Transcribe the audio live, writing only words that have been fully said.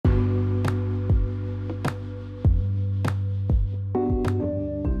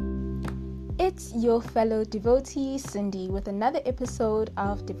It's your fellow devotee, Cindy, with another episode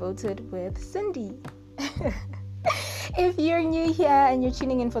of Devoted with Cindy. If you're new here and you're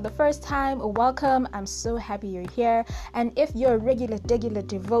tuning in for the first time, welcome. I'm so happy you're here. And if you're a regular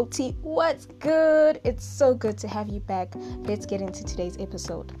devotee, what's good? It's so good to have you back. Let's get into today's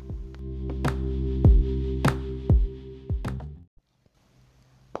episode.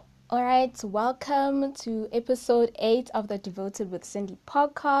 Alright, welcome to episode 8 of the Devoted with Cindy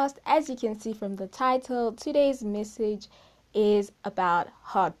podcast. As you can see from the title, today's message is about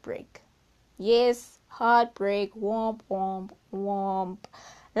heartbreak. Yes, heartbreak, womp, womp, womp.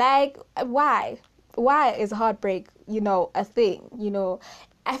 Like, why? Why is heartbreak, a thing?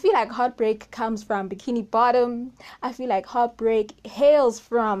 I feel like heartbreak comes from Bikini Bottom. I feel like heartbreak hails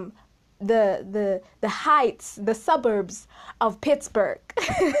from the heights, the suburbs of Pittsburgh.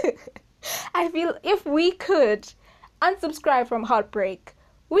 I feel if we could unsubscribe from heartbreak,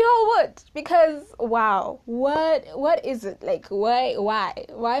 we all would, because wow, what is it like?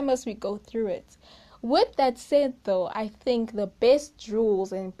 Why must we go through it? With that said, though, I think the best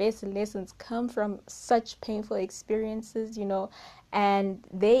jewels and best lessons come from such painful experiences, and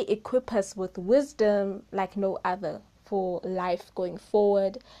they equip us with wisdom like no other for life going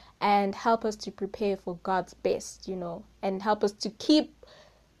forward, and help us to prepare for God's best, and help us to keep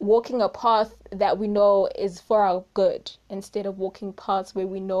walking a path that we know is for our good, instead of walking paths where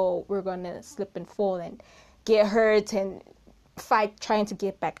we know we're going to slip and fall and get hurt and fight trying to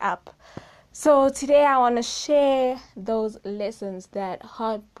get back up. So today I want to share those lessons that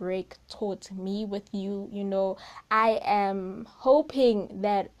heartbreak taught me with you. I am hoping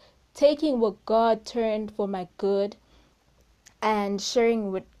that taking what God turned for my good and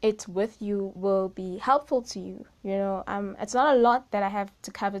sharing it with you will be helpful to you. It's not a lot that I have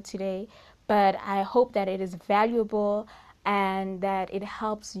to cover today, but I hope that it is valuable and that it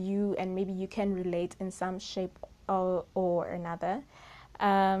helps you, and maybe you can relate in some shape or another.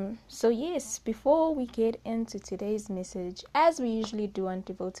 So yes, before we get into today's message, as we usually do on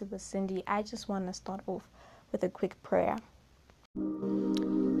Devoted with Cindy, I just want to start off with a quick prayer.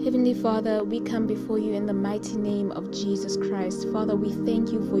 Heavenly Father, we come before you in the mighty name of Jesus Christ. Father, we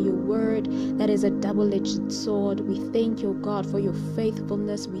thank you for your word that is a double-edged sword. We thank you, God, for your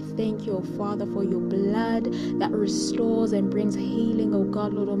faithfulness. We thank you, Father, for your blood that restores and brings healing, O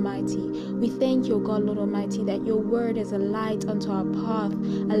God, Lord Almighty. We thank you, God, Lord Almighty, that your word is a light unto our path,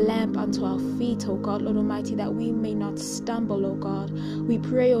 a lamp unto our feet, O God, Lord Almighty, that we may not stumble, O God. We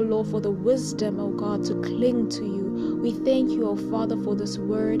pray, O Lord, for the wisdom, O God, to cling to you. We thank you, O Father, for this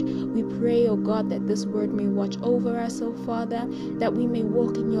word. We pray, O God, that this word may watch over us, O Father, that we may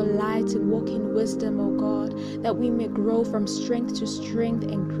walk in your light and walk in wisdom, O God, that we may grow from strength to strength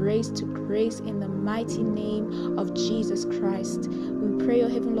and grace to grace in the mighty name of Jesus Christ. We pray, O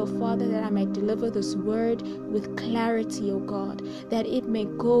Heavenly Father, that I might deliver this word with clarity, O God, that it may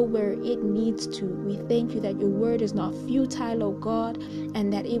go where it needs to. We thank you that your word is not futile, O God,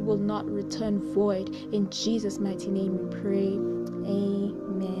 and that it will not return void. In Jesus' mighty name we pray.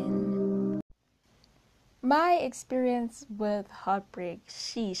 Amen. My experience with heartbreak,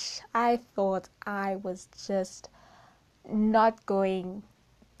 sheesh, I thought I was just not going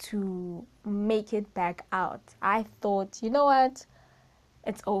to make it back out. I thought, you know what?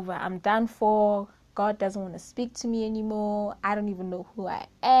 It's over. I'm done for. God doesn't want to speak to me anymore. I don't even know who I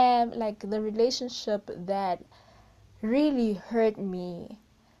am. Like, the relationship that really hurt me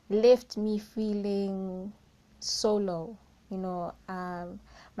left me feeling so low.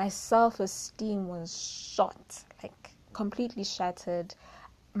 My self-esteem was shot, like completely shattered.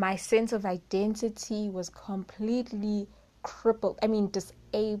 My sense of identity was completely crippled.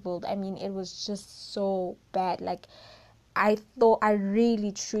 Disabled. It was just so bad. Like, I thought, I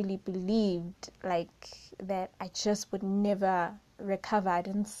really truly believed that I just would never recover. I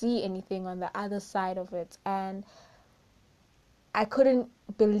didn't see anything on the other side of it, and I couldn't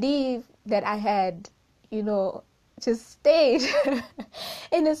believe that I had, just stayed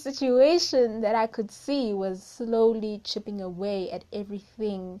in a situation that I could see was slowly chipping away at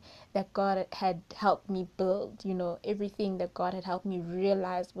everything that God had helped me build. Everything that God had helped me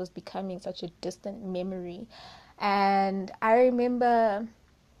realize was becoming such a distant memory. And I remember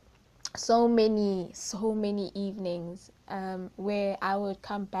so many evenings where I would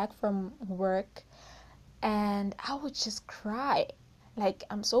come back from work and I would just cry. Like,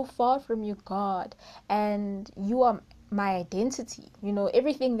 I'm so far from you, God, and you are my identity.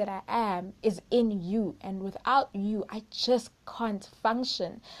 Everything that I am is in you, and without you, I just can't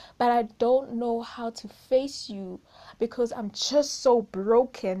function. But I don't know how to face you because I'm just so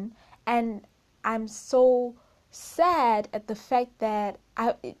broken, and I'm so sad at the fact that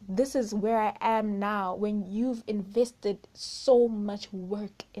this is where I am now when you've invested so much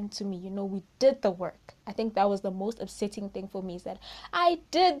work into me. We did the work. I think that was the most upsetting thing for me, is that I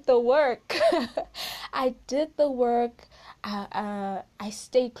did the work. I did the work. I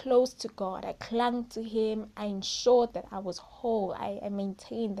stayed close to God. I clung to Him. I ensured that I was whole. I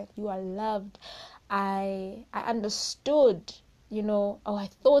maintained that you are loved. I understood, I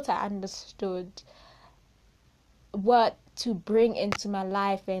thought I understood what to bring into my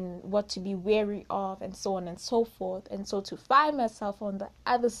life and what to be wary of, and so on and so forth. And so to find myself on the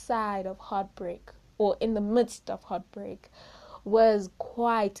other side of heartbreak, or in the midst of heartbreak, was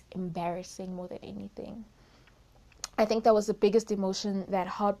quite embarrassing more than anything. I think that was the biggest emotion that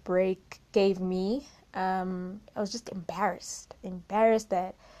heartbreak gave me. I was just embarrassed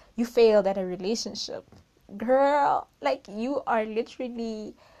that you failed at a relationship. Girl, like, you are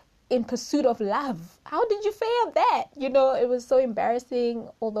literally in pursuit of love. How did you fail that? It was so embarrassing,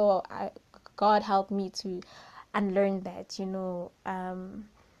 although God helped me to unlearn that.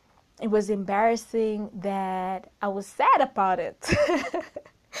 It was embarrassing that I was sad about it.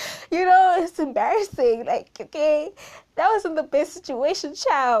 It's embarrassing. Like, okay, that wasn't the best situation,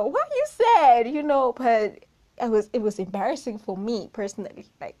 child. Why are you sad? But it was embarrassing for me personally.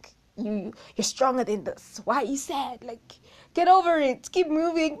 Like, you're stronger than this. Why are you sad? Like, get over it. Keep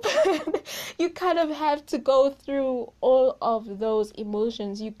moving. You kind of have to go through all of those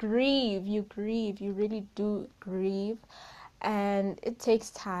emotions. You grieve. You really do grieve. And it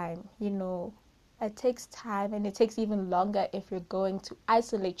takes time, It takes time, and it takes even longer if you're going to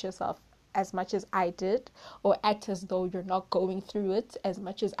isolate yourself as much as I did, or act as though you're not going through it as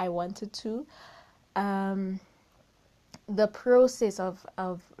much as I wanted to. The process of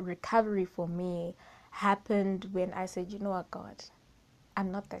recovery for me happened when I said, you know what, God,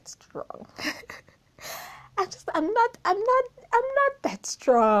 I'm not that strong. I'm not that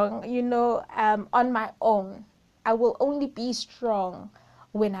strong, on my own. I will only be strong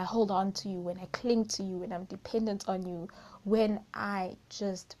when I hold on to you, when I cling to you, when I'm dependent on you, when I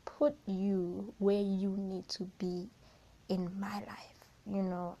just put you where you need to be in my life,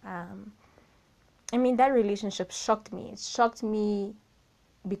 that relationship shocked me. It shocked me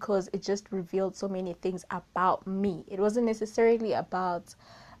because it just revealed so many things about me. It wasn't necessarily about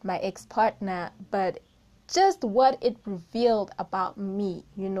my ex-partner, but just what it revealed about me,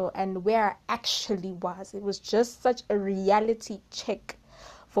 and where I actually was. It was just such a reality check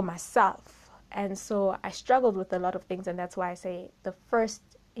for myself. And so I struggled with a lot of things, and that's why I say the first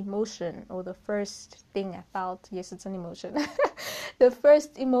emotion, or the first thing I felt, yes, it's an emotion, the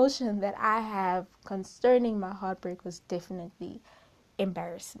first emotion that I have concerning my heartbreak was definitely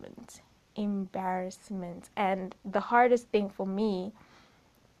embarrassment. And the hardest thing for me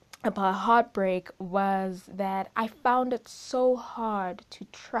about heartbreak was that I found it so hard to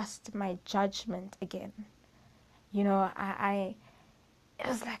trust my judgment again. I it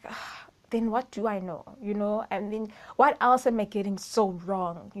was like, then what do I know? And then what else am I getting so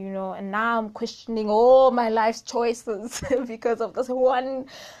wrong? And now I'm questioning all my life's choices because of this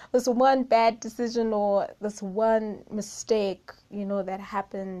one bad decision, or this one mistake, that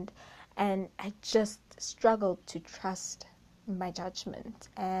happened. And I just struggled to trust my judgment,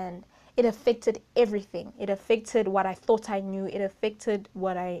 and it affected everything. It affected what I thought I knew. It affected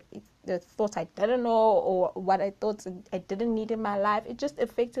what I thought I didn't know, or what I thought I didn't need in my life. It just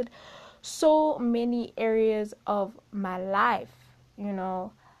affected so many areas of my life, and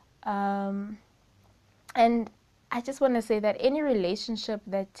I just want to say that any relationship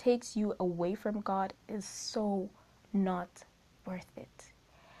that takes you away from God is so not worth it.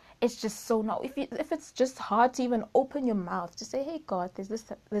 It's just so not. If it's just hard to even open your mouth, just say, hey, God, there's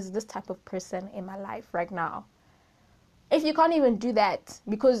this type of person in my life right now. If you can't even do that,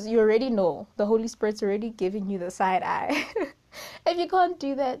 because you already know, the Holy Spirit's already giving you the side eye. If you can't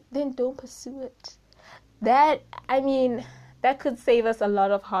do that, then don't pursue it. That could save us a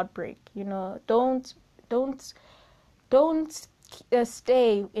lot of heartbreak. Don't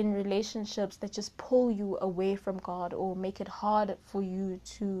stay in relationships that just pull you away from God, or make it hard for you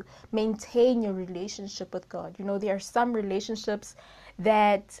to maintain your relationship with God. There are some relationships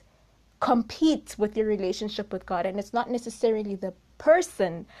that compete with your relationship with God, and it's not necessarily the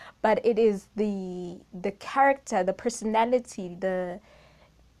person, but it is the character, the personality, the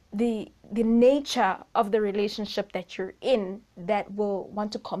nature of the relationship that you're in that will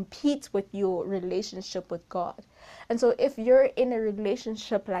want to compete with your relationship with God. And so if you're in a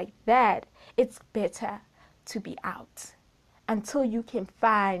relationship like that, it's better to be out until you can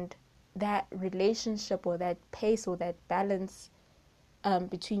find that relationship, or that pace, or that balance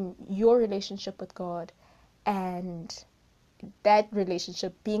between your relationship with God and that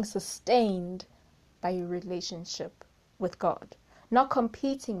relationship being sustained by your relationship with God. Not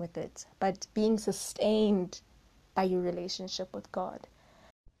competing with it, but being sustained by your relationship with God.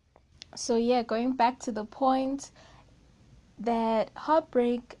 So yeah, going back to the point that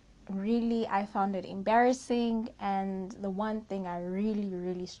heartbreak, really, I found it embarrassing, and the one thing I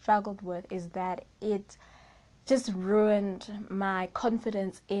really struggled with is that it just ruined my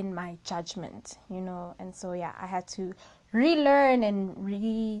confidence in my judgment, and so yeah, I had to relearn and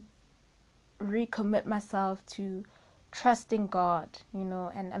recommit myself to trusting God,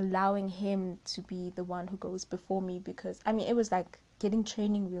 and allowing Him to be the one who goes before me, because it was like getting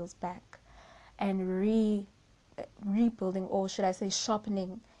training wheels back and rebuilding, or should I say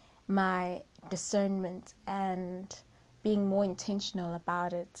sharpening, my discernment and being more intentional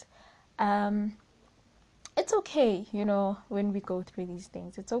about it. It's okay, when we go through these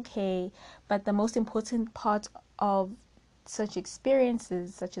things, it's okay. But the most important part of such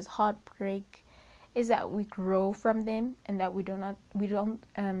experiences, such as heartbreak, is that we grow from them, and that we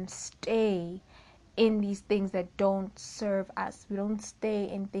don't stay in these things that don't serve us. We don't stay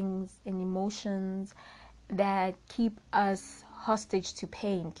in things, in emotions that keep us hostage to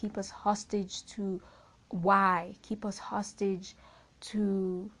pain, keep us hostage to why, keep us hostage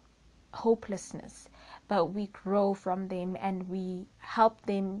to hopelessness. But we grow from them, and we help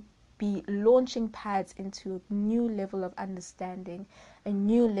them be launching pads into a new level of understanding, a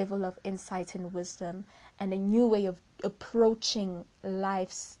new level of insight and wisdom, and a new way of approaching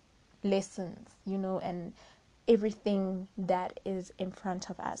life's lessons, and everything that is in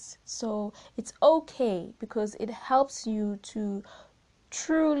front of us. So it's okay, because it helps you to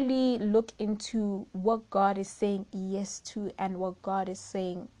truly look into what God is saying yes to and what God is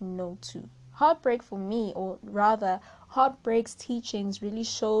saying no to. Heartbreak for me, or rather, heartbreak's teachings really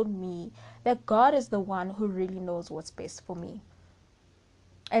showed me that God is the one who really knows what's best for me.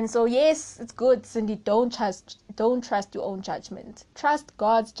 And so, yes, it's good, Cindy. Don't trust your own judgment. Trust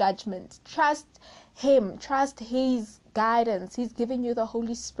God's judgment. Trust Him. Trust His guidance. He's giving you the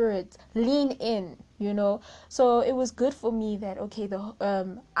Holy Spirit. Lean in. So it was good for me that, okay,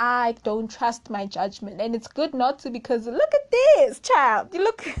 I don't trust my judgment, and it's good not to, because look at this, child. You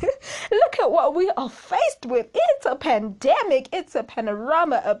look look at what we are faced with. It's a pandemic. It's a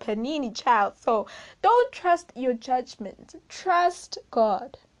panorama, a panini, child. So don't trust your judgment. Trust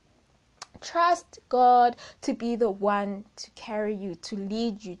God. Trust God to be the one to carry you, to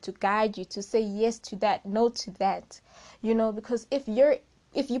lead you, to guide you, to say yes to that, no to that. Because if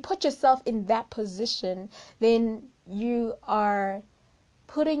you put yourself in that position, then you are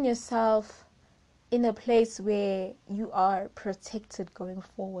putting yourself in a place where you are protected going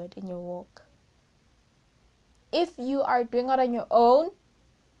forward in your walk. If you are doing it on your own,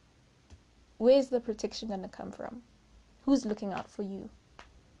 where's the protection going to come from? Who's looking out for you?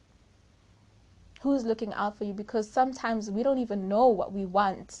 Who's looking out for you? Because sometimes we don't even know what we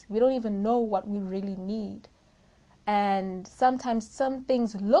want. We don't even know what we really need. And sometimes some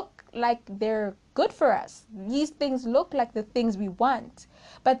things look like they're good for us. These things look like the things we want,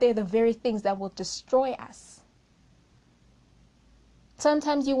 but they're the very things that will destroy us.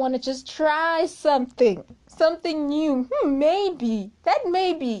 Sometimes you want to just try something new. Maybe that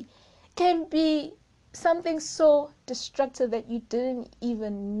maybe can be something so destructive that you didn't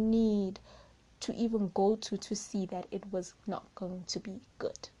even need to even go to see that it was not going to be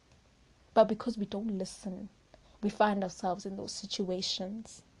good. But because we don't listen, we find ourselves in those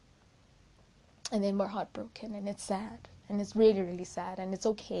situations, and then we're heartbroken, and it's sad, and it's really sad, and it's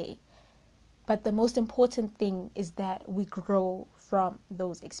okay. But the most important thing is that we grow from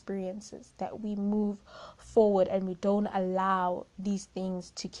those experiences, that we move forward, and we don't allow these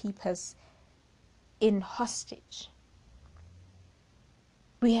things to keep us in hostage.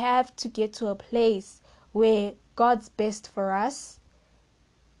 We have to get to a place where God's best for us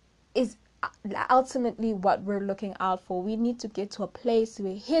is ultimately what we're looking out for. We need to get to a place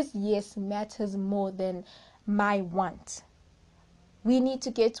where His yes matters more than my want. We need to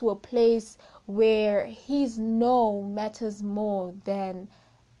get to a place where His no matters more than,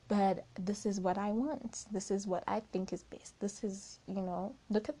 but this is what I want. This is what I think is best. This is,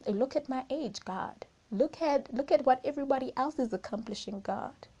 look at my age, God. Look at what everybody else is accomplishing,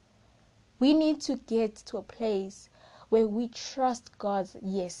 God. We need to get to a place where we trust God's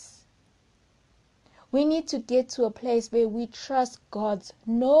yes. We need to get to a place where we trust God's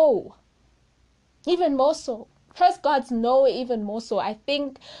no. Even more so. Trust God's no even more so. I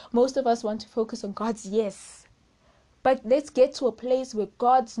think most of us want to focus on God's yes. But let's get to a place where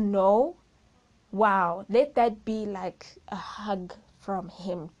God's no, wow, let that be like a hug from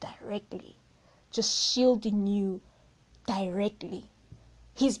Him directly. just shielding you directly.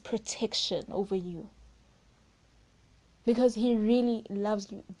 His protection over you. Because he really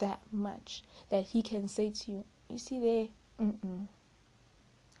loves you that much that he can say to you, you see there,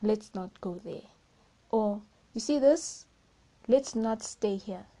 let's not go there. Or, you see this, let's not stay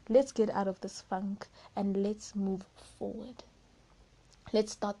here. Let's get out of this funk and let's move forward.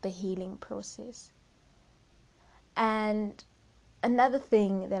 Let's start the healing process. And another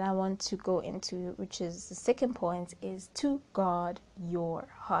thing that I want to go into, which is the second point, is to guard your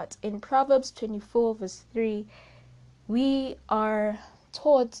heart. In Proverbs 24 verse 3, we are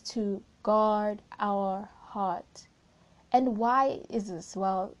taught to guard our heart. And why is this?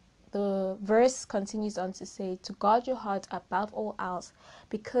 Well, the verse continues on to say, to guard your heart above all else,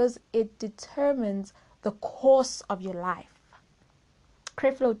 because it determines the course of your life.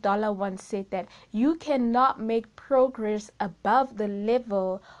 Creflo Dollar once said that you cannot make progress above the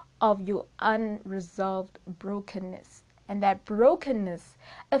level of your unresolved brokenness. And that brokenness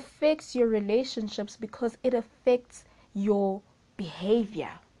affects your relationships because it affects your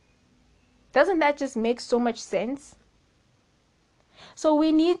behavior. Doesn't that just make so much sense? So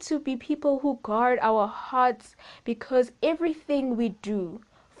we need to be people who guard our hearts, because everything we do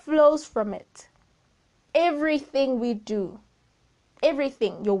flows from it. Everything we do,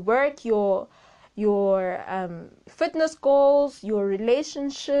 everything, your work, your fitness goals, your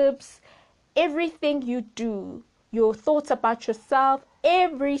relationships, everything you do, your thoughts about yourself,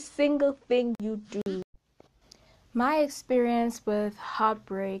 every single thing you do. My experience with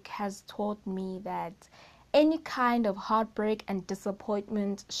heartbreak has taught me that any kind of heartbreak and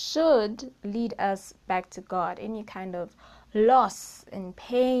disappointment should lead us back to God. Any kind of loss and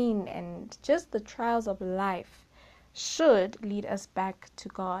pain and just the trials of life should lead us back to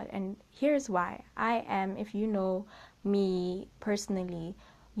God. And here's why. If you know me personally,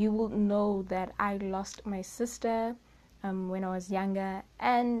 you will know that I lost my sister when I was younger,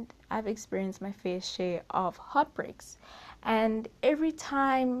 and I've experienced my fair share of heartbreaks. And every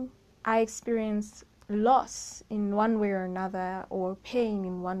time I experience loss in one way or another, or pain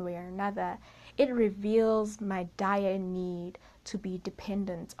in one way or another, it reveals my dire need to be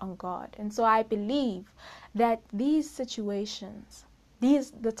dependent on God. And so I believe that these situations,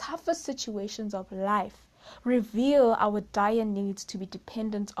 the toughest situations of life, reveal our dire needs to be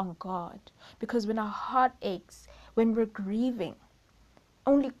dependent on God. Because when our heart aches, when we're grieving,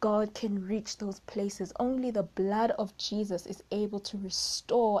 only God can reach those places. Only the blood of Jesus is able to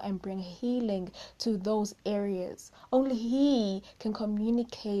restore and bring healing to those areas. Only He can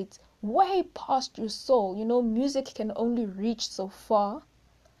communicate way past your soul. You know, music can only reach so far.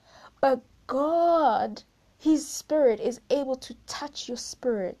 But God, His Spirit, is able to touch your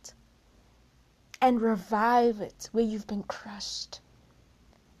spirit and revive it where you've been crushed.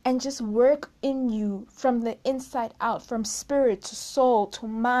 And just work in you from the inside out, from spirit to soul to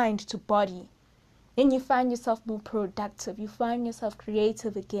mind to body. Then you find yourself more productive. You find yourself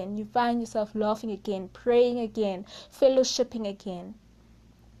creative again. You find yourself laughing again, praying again, fellowshipping again.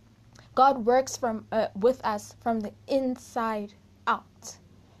 God works with us from the inside out.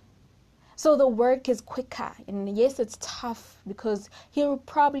 So the work is quicker. And yes, it's tough because He'll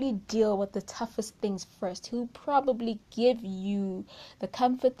probably deal with the toughest things first. He'll probably give you the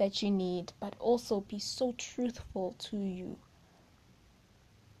comfort that you need, but also be so truthful to you.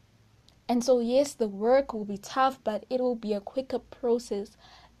 And so yes, the work will be tough, but it will be a quicker process,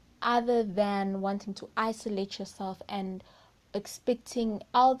 other than wanting to isolate yourself and expecting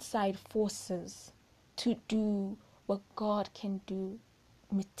outside forces to do what God can do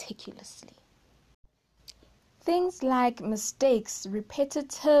meticulously. Things like mistakes,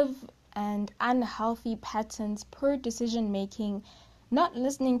 repetitive and unhealthy patterns, poor decision making, not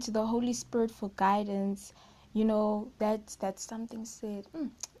listening to the Holy Spirit for guidance, you know, that something said,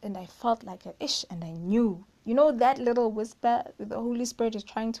 and I felt like an ish, and I knew. You know, that little whisper that the Holy Spirit is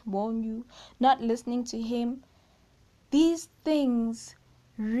trying to warn you, not listening to Him. These things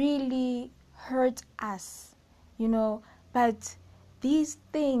really hurt us, you know, but these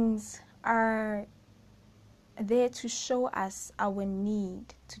things are there to show us our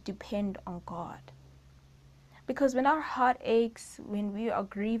need to depend on God. Because when our heart aches, when we are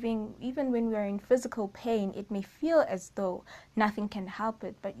grieving, even when we are in physical pain, it may feel as though nothing can help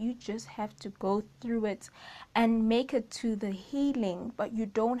it, but you just have to go through it and make it to the healing, but you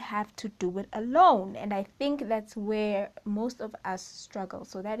don't have to do it alone. And I think that's where most of us struggle.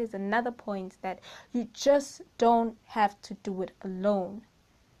 So that is another point, that you just don't have to do it alone.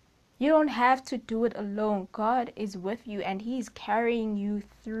 You don't have to do it alone. God is with you and He's carrying you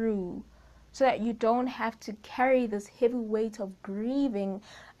through so that you don't have to carry this heavy weight of grieving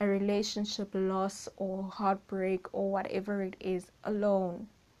a relationship loss or heartbreak or whatever it is alone.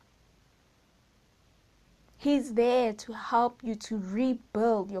 He's there to help you to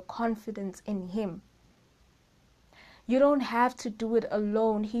rebuild your confidence in him. You don't have to do it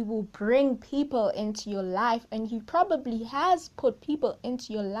alone. He will bring people into your life, and he probably has put people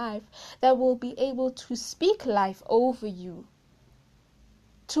into your life that will be able to speak life over you,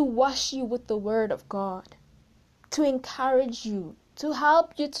 to wash you with the word of God, to encourage you, to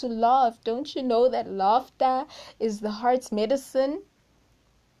help you to laugh. Don't you know that laughter is the heart's medicine?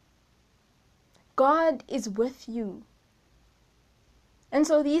 God is with you. And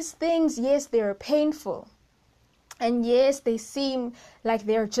so these things, yes, they're painful. And yes, they seem like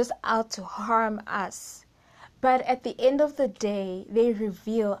they're just out to harm us. But at the end of the day, they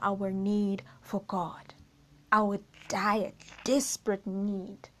reveal our need for God, our dire, desperate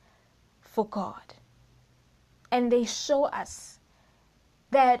need for God. And they show us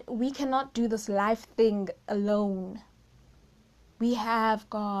that we cannot do this life thing alone. We have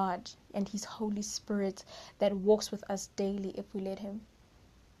God and his Holy Spirit that walks with us daily if we let him.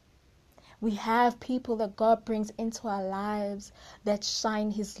 We have people that God brings into our lives that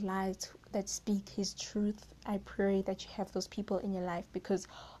shine his light, that speak his truth. I pray that you have those people in your life, because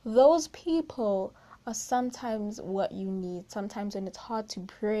those people are sometimes what you need. Sometimes when it's hard to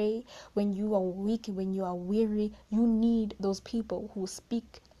pray, when you are weak, when you are weary, you need those people who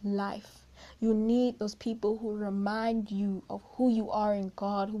speak life. You need those people who remind you of who you are in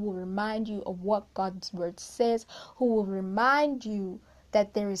God, who will remind you of what God's word says, who will remind you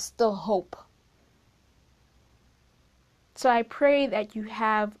that there is still hope. So I pray that you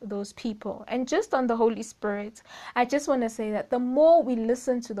have those people. And just on the Holy Spirit, I just want to say that the more we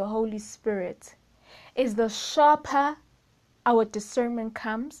listen to the Holy Spirit, is the sharper our discernment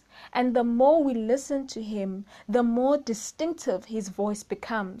comes, and the more we listen to him, the more distinctive his voice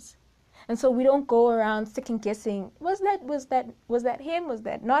becomes. And so we don't go around second guessing, was that him? Was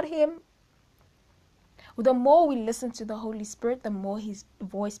that not him? The more we listen to the Holy Spirit, the more his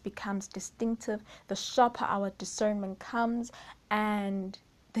voice becomes distinctive, the sharper our discernment comes, and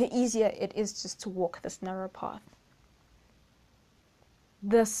the easier it is just to walk this narrow path.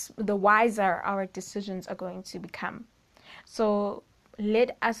 The wiser our decisions are going to become. So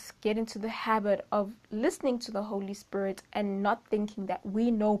let us get into the habit of listening to the Holy Spirit and not thinking that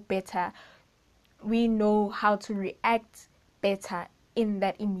we know better, we know how to react better in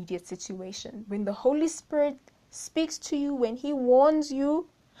that immediate situation. When the Holy Spirit speaks to you, when he warns you,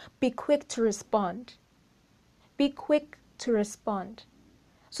 be quick to respond. Be quick to respond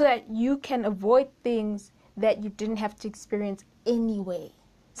so that you can avoid things that you didn't have to experience anyway.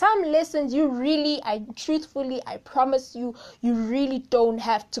 Some lessons I promise you, you really don't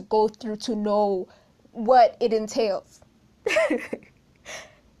have to go through to know what it entails.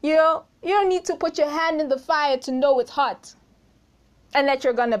 You don't need to put your hand in the fire to know it's hot and that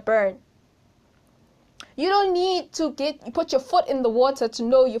you're gonna burn. You don't need to put your foot in the water to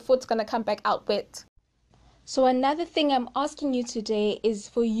know your foot's gonna come back out wet. So another thing I'm asking you today is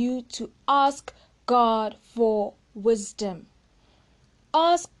for you to ask God for wisdom.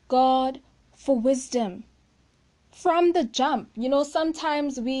 Ask God for wisdom from the jump.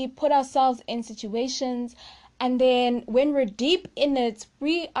 Sometimes we put ourselves in situations, and then when we're deep in it,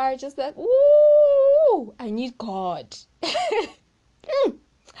 we are just like, ooh, I need God.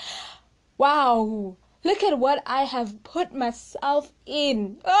 Wow, look at what I have put myself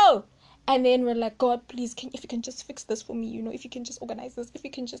in. Oh, and then we're like, God, please, if you can just fix this for me, if you can just organize this, if you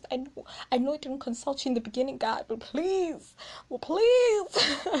can just, I know I didn't consult you in the beginning, God, but please,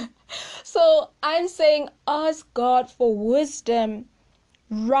 So I'm saying, ask God for wisdom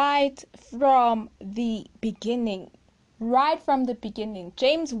right from the beginning. Right from the beginning.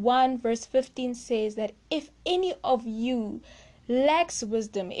 James 1 verse 15 says that if any of you lacks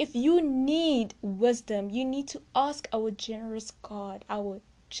wisdom, if you need wisdom, you need to ask our generous God,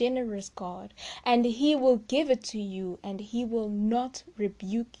 and he will give it to you, and he will not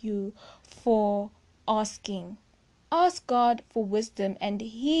rebuke you for asking. Ask God for wisdom, and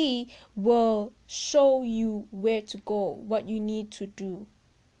he will show you where to go, what you need to do.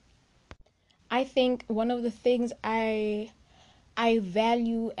 I think one of the things I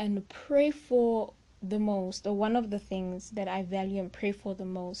value and pray for the most, or one of the things that I value and pray for the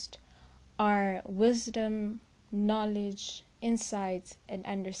most, are wisdom, knowledge, insight, and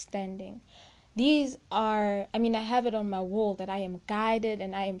understanding. These are, I have it on my wall that I am guided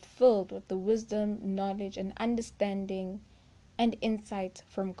and I am filled with the wisdom, knowledge, and understanding and insight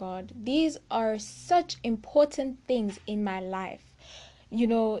from God. These are such important things in my life.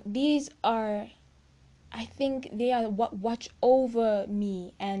 these are, I think they are what watch over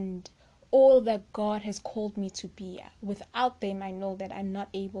me and all that God has called me to be. Without them, I know that I'm not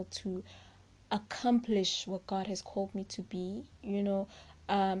able to accomplish what God has called me to be.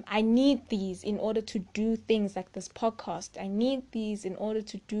 I need these in order to do things like this podcast. I need these in order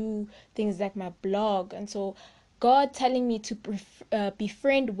to do things like my blog. And so God telling me to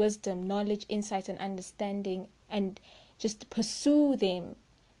befriend wisdom, knowledge, insight, and understanding, and just pursue them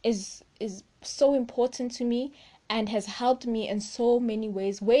is so important to me, and has helped me in so many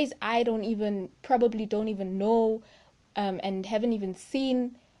ways I probably don't even know, and haven't even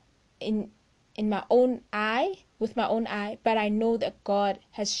seen in my own eye, with my own eye, but I know that God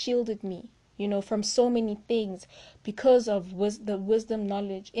has shielded me, from so many things because of the wisdom,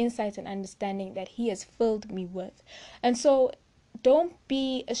 knowledge, insight, and understanding that He has filled me with. And so don't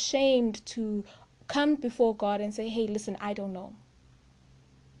be ashamed to come before God and say, hey, listen, I don't know.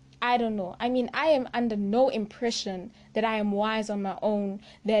 I mean, I am under no impression that I am wise on my own,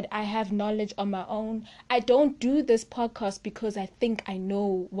 that I have knowledge on my own. I don't do this podcast because I think I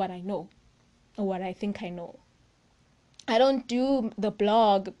know what I know, or what I think I know. I don't do the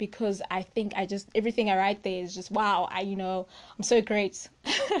blog because I think everything I write there is just, wow, I'm so great.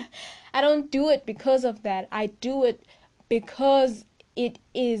 I don't do it because of that. I do it because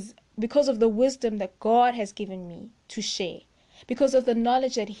because of the wisdom that God has given me to share. Because of the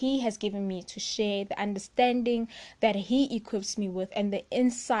knowledge that He has given me to share, the understanding that He equips me with, and the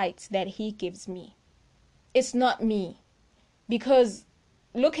insights that He gives me. It's not me. Because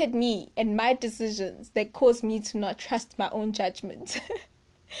look at me and my decisions that cause me to not trust my own judgment.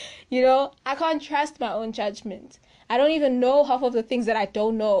 I can't trust my own judgment. I don't even know half of the things that I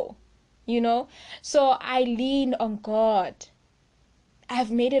don't know. So I lean on God.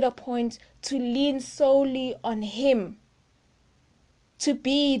 I've made it a point to lean solely on Him, to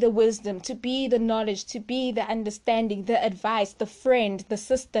be the wisdom, to be the knowledge, to be the understanding, the advice, the friend, the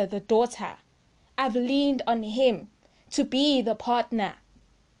sister, the daughter. I've leaned on Him to be the partner,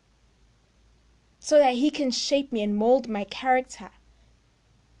 so that He can shape me and mold my character.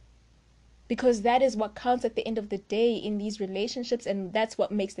 Because that is what counts at the end of the day in these relationships, and that's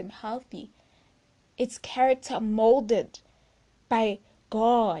what makes them healthy. It's character molded by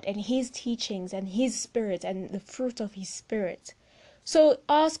God and His teachings and His Spirit and the fruit of His Spirit. So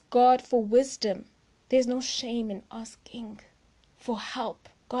ask God for wisdom. There's no shame in asking for help.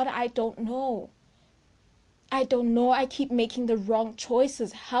 God, I don't know. I keep making the wrong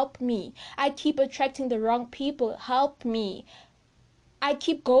choices. Help me. I keep attracting the wrong people. Help me. I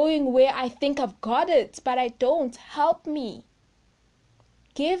keep going where I think I've got it, but I don't. Help me.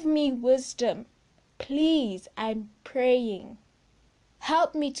 Give me wisdom. Please, I'm praying.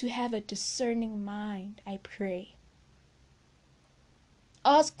 Help me to have a discerning mind, I pray.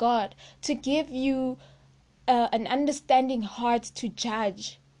 Ask God to give you an understanding heart to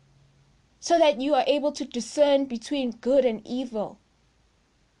judge, so that you are able to discern between good and evil.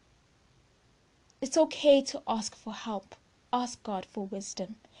 It's okay to ask for help. Ask God for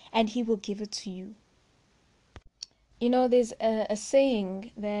wisdom, and He will give it to you. There's a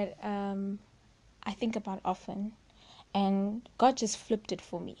saying that I think about often, and God just flipped it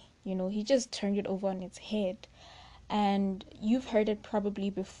for me. He just turned it over on its head. And you've heard it probably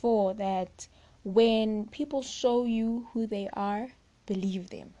before, that when people show you who they are, believe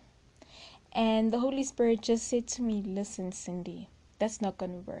them. And the Holy Spirit just said to me, listen, Cindy, that's not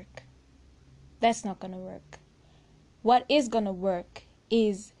going to work. That's not going to work. What is going to work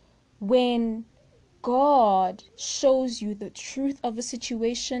is when God shows you the truth of a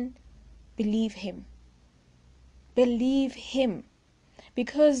situation, believe Him. Believe Him.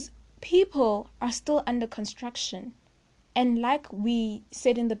 Because people are still under construction. And like we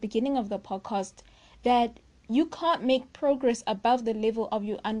said in the beginning of the podcast, that you can't make progress above the level of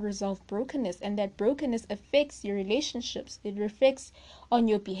your unresolved brokenness, and that brokenness affects your relationships. It reflects on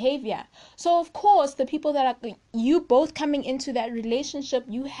your behavior. So of course, the people that are you both coming into that relationship,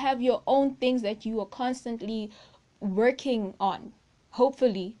 you have your own things that you are constantly working on,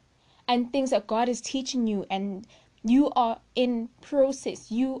 hopefully, and things that God is teaching you, and you are in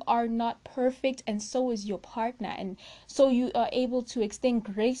process. You are not perfect, and so is your partner. And so you are able to extend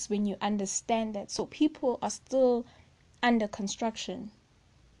grace when you understand that. So people are still under construction.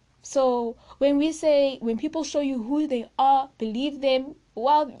 So when people show you who they are, believe them,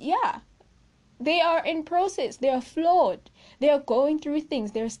 well, yeah, they are in process. They are flawed. They are going through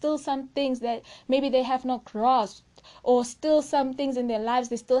things. There are still some things that maybe they have not grasped. or still some things in their lives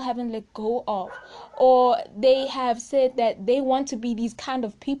they still haven't let go of, or they have said that they want to be these kind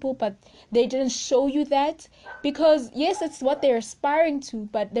of people but they didn't show you that, because yes, it's what they're aspiring to,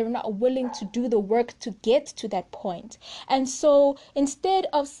 but they're not willing to do the work to get to that point. And so instead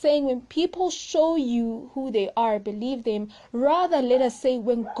of saying when people show you who they are, believe them, rather let us say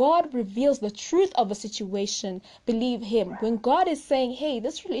when God reveals the truth of a situation, believe him. When God is saying, hey,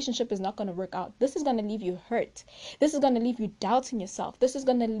 this relationship is not going to work out, this is going to leave you hurt, this is going to leave you doubting yourself, this is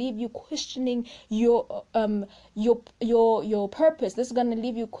going to leave you questioning your purpose, this is going to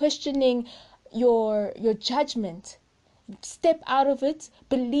leave you questioning your judgment, step out of it,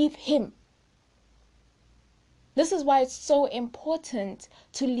 believe him. This is why it's so important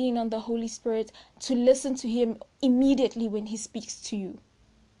to lean on the Holy Spirit, to listen to him immediately when he speaks to you,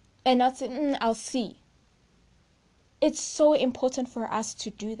 and not say, I'll see. It's so important for us to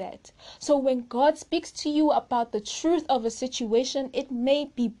do that. So when God speaks to you about the truth of a situation, it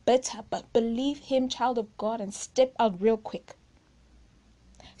may be bitter, but believe him, child of God, and step out real quick.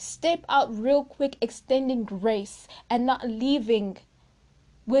 Step out real quick, extending grace and not leaving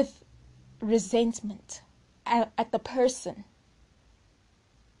with resentment at the person.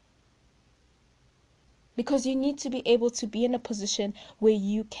 Because you need to be able to be in a position where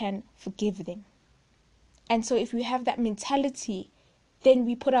you can forgive them. And so if we have that mentality, then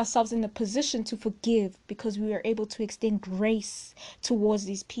we put ourselves in a position to forgive, because we are able to extend grace towards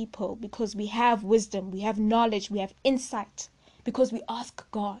these people, because we have wisdom, we have knowledge, we have insight, because we ask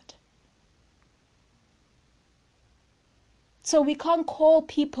God. So we can't call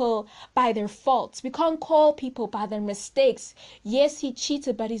people by their faults. We can't call people by their mistakes. Yes, he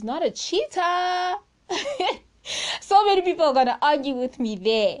cheated, but he's not a cheater. So many people are going to argue with me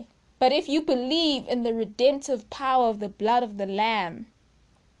there. But if you believe in the redemptive power of the blood of the Lamb,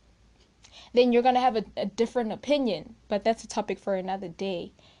 then you're going to have a different opinion. But that's a topic for another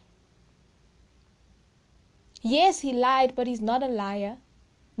day. Yes, he lied, but he's not a liar.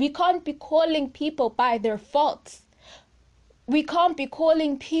 We can't be calling people by their faults. We can't be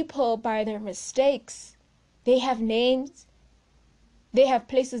calling people by their mistakes. They have names. They have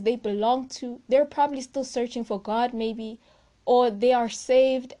places they belong to. They're probably still searching for God, maybe. Or they are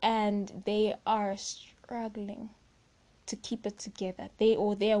saved and they are struggling to keep it together. They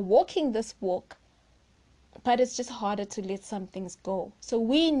are walking this walk, but it's just harder to let some things go. So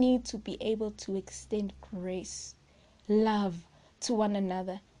we need to be able to extend grace, love to one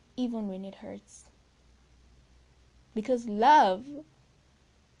another, even when it hurts. Because love,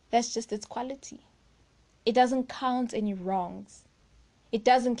 that's just its quality. It doesn't count any wrongs. It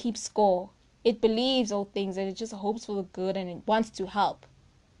doesn't keep score. It believes all things and it just hopes for the good and it wants to help.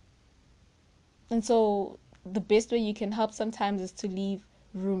 And so the best way you can help sometimes is to leave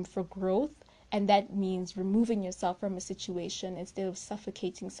room for growth. And that means removing yourself from a situation instead of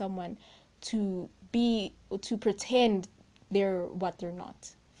suffocating someone to pretend they're what they're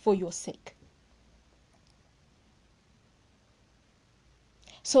not for your sake.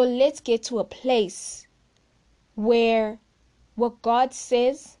 So let's get to a place where what God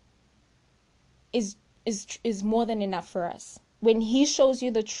says is more than enough for us. When he shows you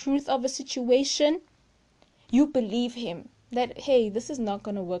the truth of a situation, you believe him that, hey, this is not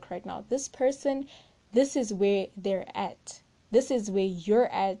going to work right now. This person, this is where they're at. This is where you're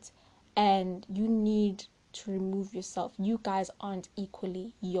at, and you need to remove yourself. You guys aren't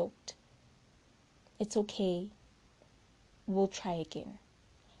equally yoked. It's okay. We'll try again.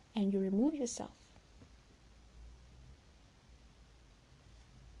 And you remove yourself.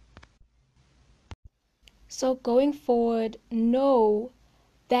 So going forward, know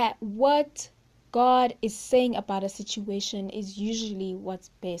that what God is saying about a situation is usually what's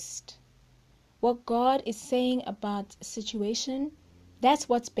best. What God is saying about a situation, that's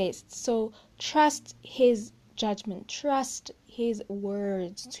what's best. So trust his judgment. Trust his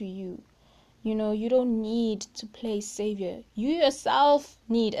words to you. You know, you don't need to play savior. You yourself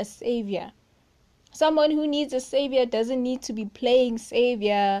need a savior. Someone who needs a savior doesn't need to be playing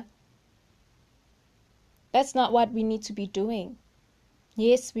savior. That's not what we need to be doing.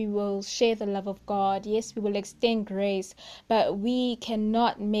 Yes, we will share the love of God. Yes, we will extend grace. But we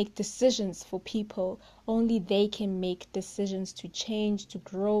cannot make decisions for people. Only they can make decisions to change, to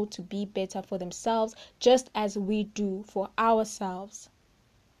grow, to be better for themselves, just as we do for ourselves.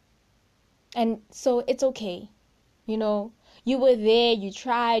 And so it's okay. You know, you were there, you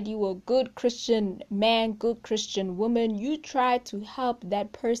tried, you were a good Christian man, good Christian woman. You tried to help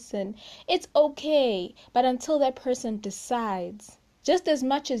that person. It's okay. But until that person decides, just as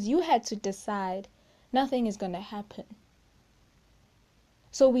much as you had to decide, nothing is going to happen.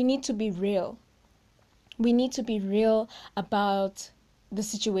 So we need to be real. we need to be real about the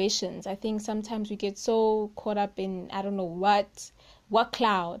situations. I think sometimes we get so caught up in, I don't know what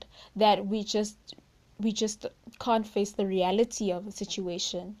cloud, that we just can't face the reality of the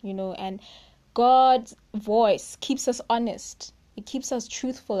situation, and God's voice keeps us honest. It keeps us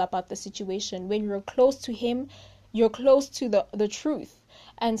truthful about the situation. When you're close to him, you're close to the truth.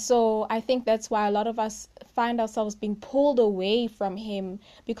 And so I think that's why a lot of us find ourselves being pulled away from him,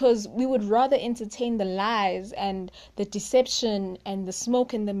 because we would rather entertain the lies and the deception and the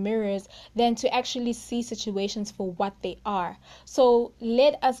smoke and the mirrors than to actually see situations for what they are. So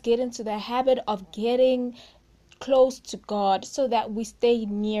let us get into the habit of getting close to God so that we stay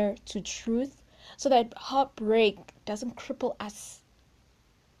near to truth, so that heartbreak doesn't cripple us.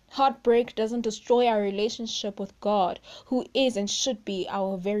 Heartbreak doesn't destroy our relationship with God, who is and should be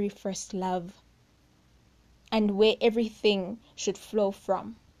our very first love, and where everything should flow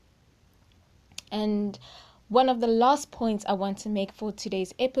from. And one of the last points I want to make for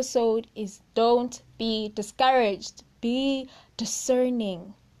today's episode is, don't be discouraged. Be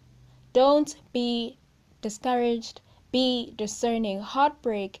discerning. Don't be discouraged. Be discerning.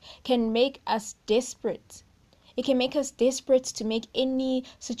 Heartbreak can make us desperate. It can make us desperate to make any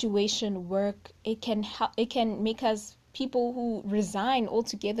situation work. It can make us people who resign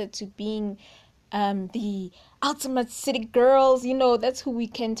altogether to being the ultimate city girls. That's who we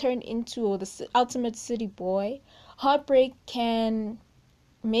can turn into, or the ultimate city boy. Heartbreak can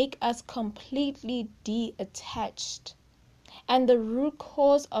make us completely detached. And the root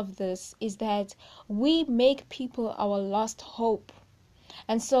cause of this is that we make people our last hope.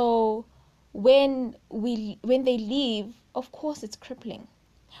 And so when they leave, of course it's crippling.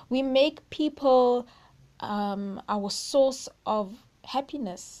 We make people our source of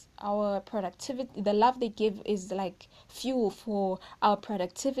happiness, our productivity. The love they give is like fuel for our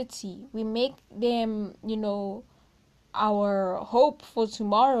productivity. We make them, our hope for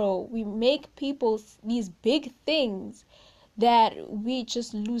tomorrow. We make people these big things that we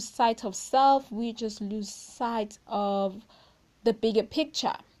just lose sight of self. We just lose sight of the bigger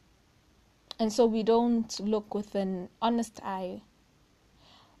picture. And so we don't look with an honest eye.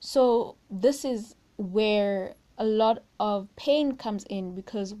 So this is where a lot of pain comes in,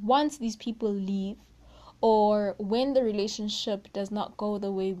 because once these people leave, or when the relationship does not go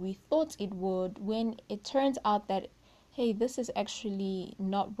the way we thought it would, when it turns out that, hey, this is actually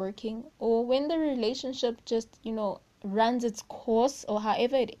not working, or when the relationship just, runs its course, or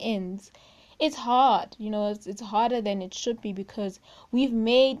however it ends, it's hard. It's harder than it should be, because we've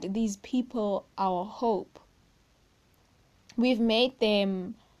made these people our hope. We've made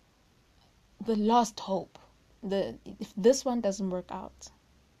them the last hope. If this one doesn't work out,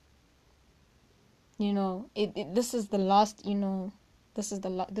 this is the last.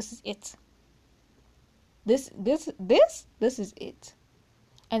 This is it. This is it.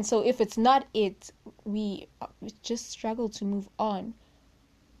 And so if it's not it, we just struggle to move on.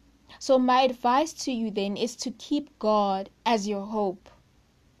 So my advice to you then is to keep God as your hope.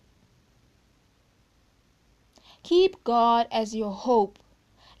 Keep God as your hope.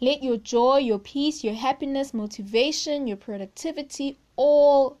 Let your joy, your peace, your happiness, motivation, your productivity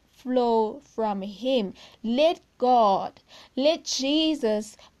all flow from him. Let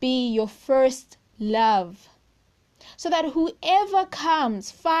Jesus be your first love, so that whoever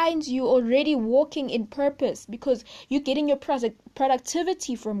comes finds you already walking in purpose, because you're getting your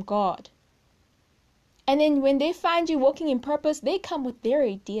productivity from God. And then when they find you walking in purpose, they come with their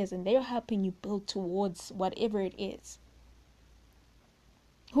ideas and they're helping you build towards whatever it is.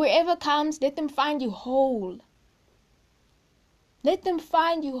 Whoever comes, let them find you whole. Let them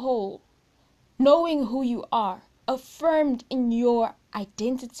find you whole, knowing who you are, affirmed in your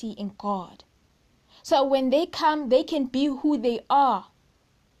identity in God. So when they come, they can be who they are.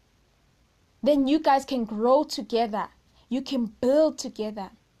 Then you guys can grow together. You can build together.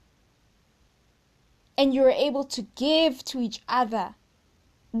 And you're able to give to each other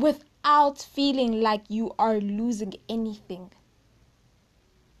without feeling like you are losing anything.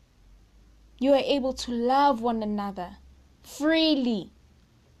 You are able to love one another freely.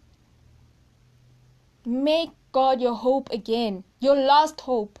 Make God your hope again, your last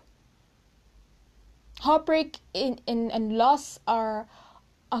hope. Heartbreak and loss are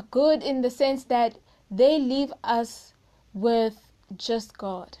good in the sense that they leave us with just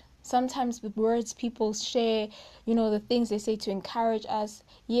God. Sometimes with words people share, the things they say to encourage us,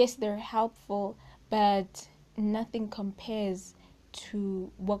 yes, they're helpful, but nothing compares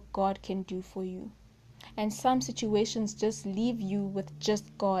to what God can do for you. And some situations just leave you with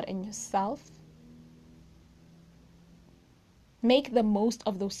just God and yourself. Make the most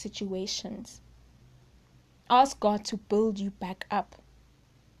of those situations. Ask God to build you back up.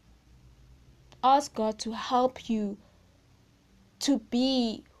 Ask God to help you to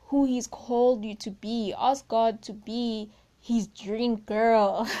be who He's called you to be. Ask God to be His dream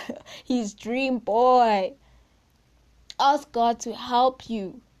girl, His dream boy. Ask God to help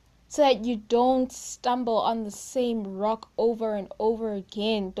you so that you don't stumble on the same rock over and over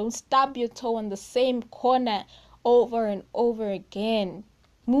again. Don't stub your toe on the same corner over and over again.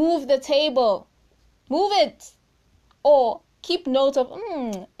 Move the table. Move it. Or keep note of,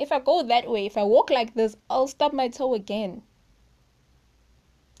 if I go that way, if I walk like this, I'll stub my toe again.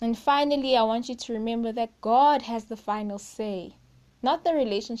 And finally, I want you to remember that God has the final say. Not the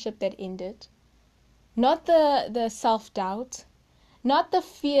relationship that ended. Not the self-doubt. Not the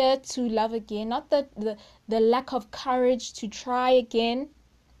fear to love again. Not the lack of courage to try again.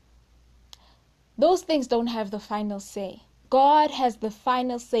 Those things don't have the final say. God has the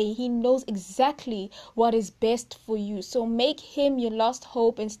final say. He knows exactly what is best for you. So make Him your lost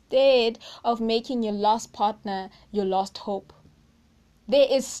hope instead of making your lost partner your lost hope. There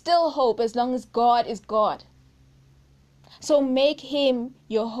is still hope as long as God is God. So make Him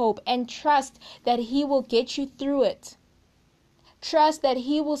your hope and trust that He will get you through it. Trust that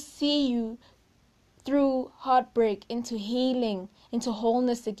He will see you through heartbreak into healing, into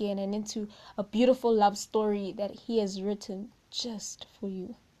wholeness again, and into a beautiful love story that He has written just for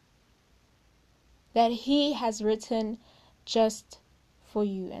you. That He has written just for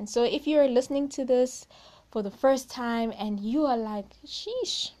you. And so if you're listening to this for the first time and you are like,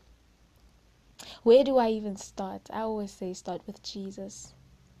 sheesh, where do I even start? I always say start with Jesus.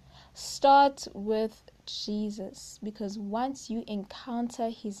 Start with Jesus, because once you encounter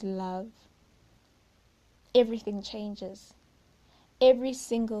His love, everything changes. Every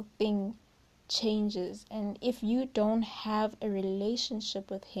single thing changes. And if you don't have a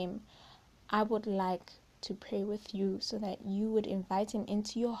relationship with Him, I would like to pray with you so that you would invite Him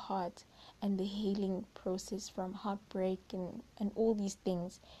into your heart, and the healing process from heartbreak and all these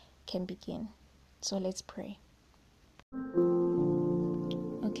things can begin. So let's pray.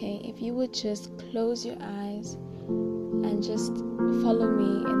 Okay, if you would just close your eyes and just follow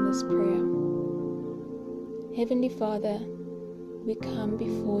me in this prayer. Heavenly Father, we come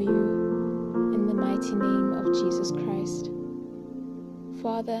before you in the mighty name of Jesus Christ.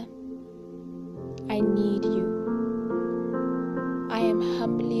 Father, I need you. I am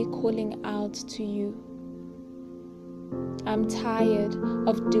humbly calling out to you. I'm tired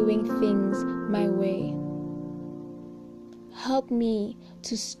of doing things my way. Help me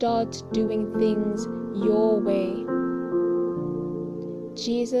to start doing things your way.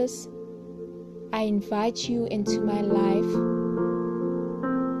 Jesus, I invite you into my life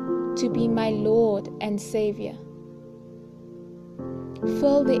to be my Lord and Savior.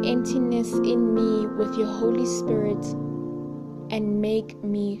 Fill the emptiness in me with your Holy Spirit and make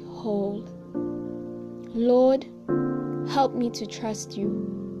me whole. Lord, help me to trust you.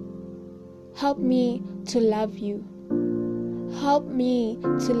 Help me to love you. Help me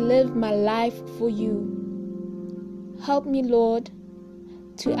to live my life for you. Help me, Lord,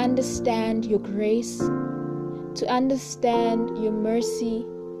 to understand your grace, to understand your mercy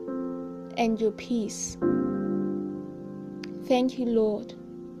and your peace. Thank you, Lord.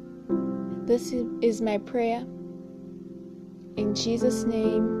 This is my prayer. In Jesus'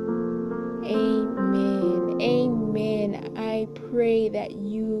 name, amen. Amen. I pray that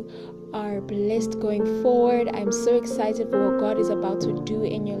you are blessed going forward. I'm so excited for what God is about to do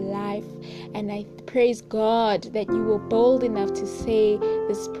in your life. And I praise God that you were bold enough to say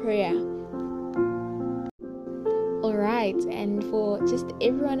this prayer. Alright, and for just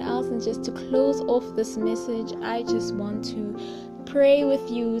everyone else, and just to close off this message, I just want to pray with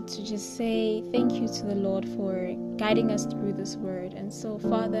you to just say thank you to the Lord for guiding us through this word. And so,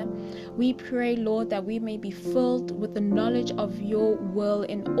 Father, we pray, Lord, that we may be filled with the knowledge of your will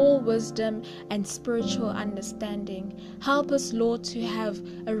in all wisdom and spiritual understanding. Help us, Lord, to have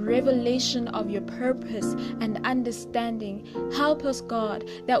a revelation of your purpose and understanding. Help us, God,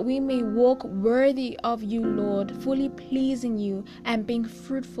 that we may walk worthy of you, Lord, fully pleasing you and being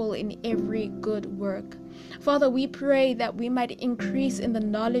fruitful in every good work. Father, we pray that we might increase in the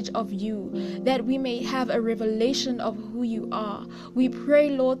knowledge of you, that we may have a revelation of who you are. We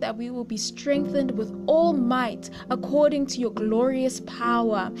pray, Lord, that we will be strengthened with all might according to your glorious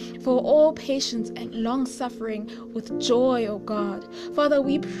power, for all patience and long suffering with joy, O God. Father,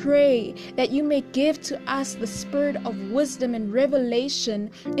 we pray that you may give to us the spirit of wisdom and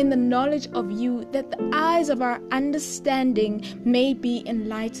revelation in the knowledge of you, that the eyes of our understanding may be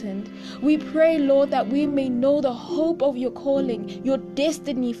enlightened. We pray, Lord, that we we may know the hope of your calling, your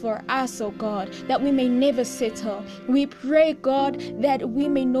destiny for us, oh God, that we may never settle. We pray, God, that we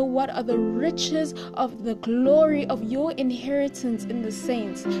may know what are the riches of the glory of your inheritance in the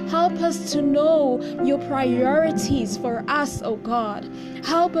saints. Help us to know your priorities for us, oh God.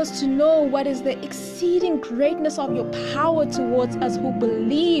 Help us to know what is the exceeding greatness of your power towards us who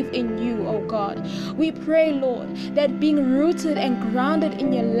believe in you, oh God. We pray, Lord, that being rooted and grounded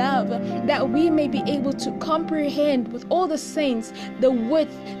in your love, that we may be able to comprehend with all the saints the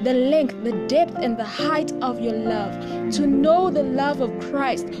width, the length, the depth, and the height of your love, to know the love of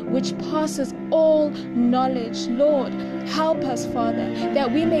Christ which passes all knowledge. Lord, help us, Father,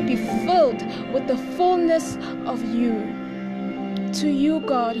 that we may be filled with the fullness of you. To you,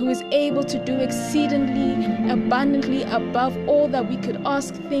 God, who is able to do exceedingly abundantly above all that we could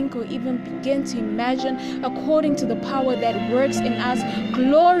ask, think, or even begin to imagine, according to the power that works in us.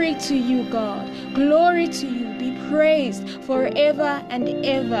 Glory to you, God. Glory to you. Be praised forever and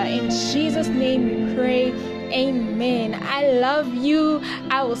ever. In Jesus' name we pray. Amen. I love you.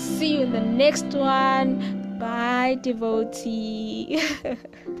 I will see you in the next one. Bye, devotee.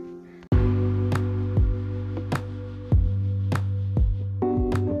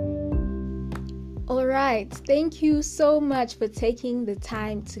 Alright, thank you so much for taking the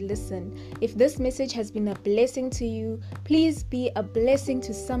time to listen. If this message has been a blessing to you, please be a blessing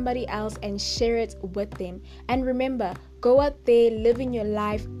to somebody else and share it with them. And remember, go out there living your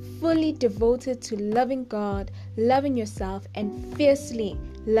life fully devoted to loving God, loving yourself, and fiercely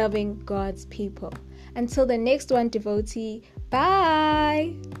loving God's people. Until the next one, devotee,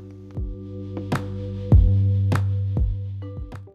 bye!